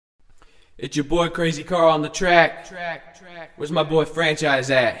It's your boy Crazy Carl on the track. Where's my boy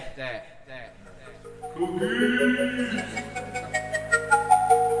Franchise at?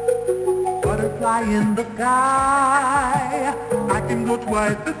 Butterfly in the sky, I can go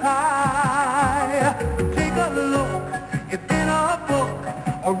twice as high. Take a look, it's in a book,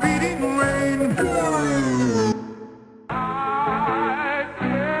 a reading rainbow. I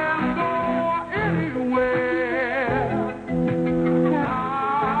can go anywhere.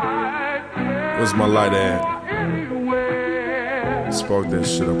 Where's my light at? Spark that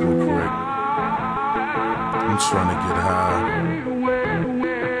shit up real quick. I'm trying to get high.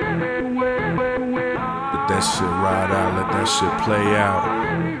 Let that shit ride out, let that shit play out.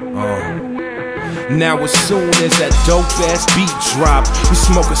 Now as soon as that dope ass beat drop, we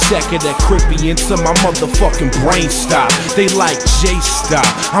smoke a sack of that crippy until my motherfucking brain stop. They like J stop,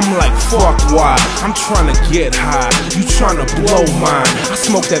 I'm like fuck why? I'm trying to get high, you trying to blow mine. I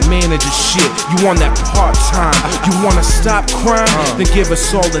smoke that manager shit, you on that part time. You wanna stop crime? Then give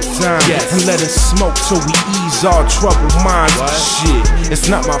us all the time and let us smoke till we ease our troubled minds. Shit,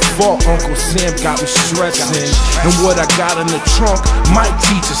 it's not my fault Uncle Sam got me stressing. And what I got in the trunk might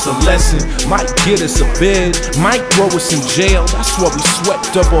teach us a lesson, might get us a bed, might throw us in jail. That's why we sweat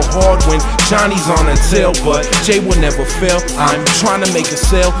double hard when Johnny's on a tail. But Jay will never fail. I'm trying to make a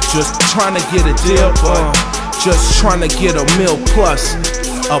sale, just trying to get a deal. Just trying to get a meal plus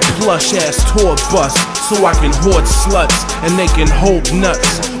a plush ass tour bus, so I can hoard sluts and they can hold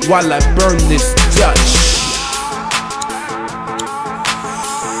nuts while I burn this Dutch.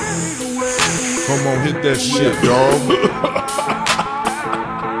 Come on, hit that shit, dog.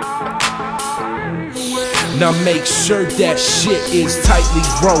 Now make sure that shit is tightly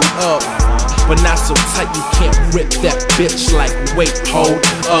rolled up, but not so tight you can't rip that bitch like wait, hold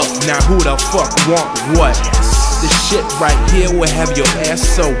up. Now who the fuck want what? This shit right here will have your ass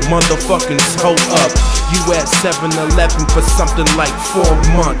so motherfucking towed up. You at 7-Eleven for something like 4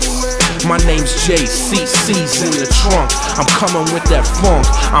 months. My name's JCC's in the trunk. I'm coming with that funk,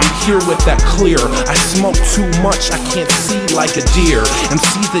 I'm here with that clear. I smoke too much, I can't see like a deer.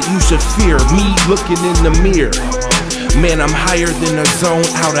 MCs that you should fear, me looking in the mirror. Man, I'm higher than a zone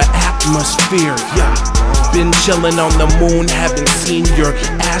out of atmosphere. Yeah, been chillin' on the moon, haven't seen your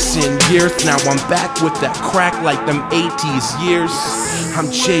ass in years. Now I'm back with that crack like them 80s years.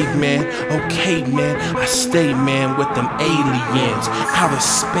 I'm Jade, man, okay, man. I stay, man, with them aliens. Out of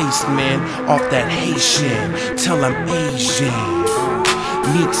space, man, off that Haitian, till I'm Asian.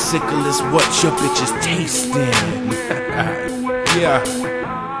 Meat sickle is what your bitch is tasting. Yeah,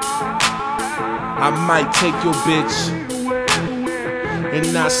 I might take your bitch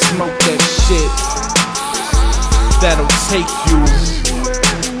and not smoke that shit that'll take you.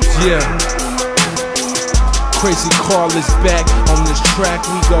 Yeah, Crazy Carl is back on this track.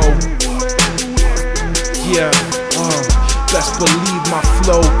 We go. Yeah, best believe my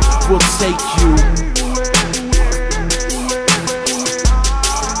flow will take you.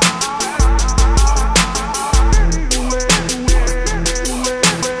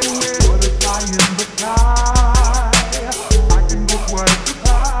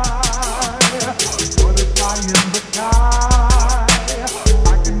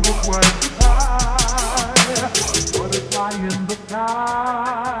 In the sky,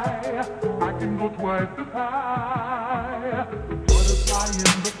 I can go twice as high. Butterfly in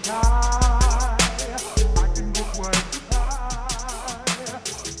the sky.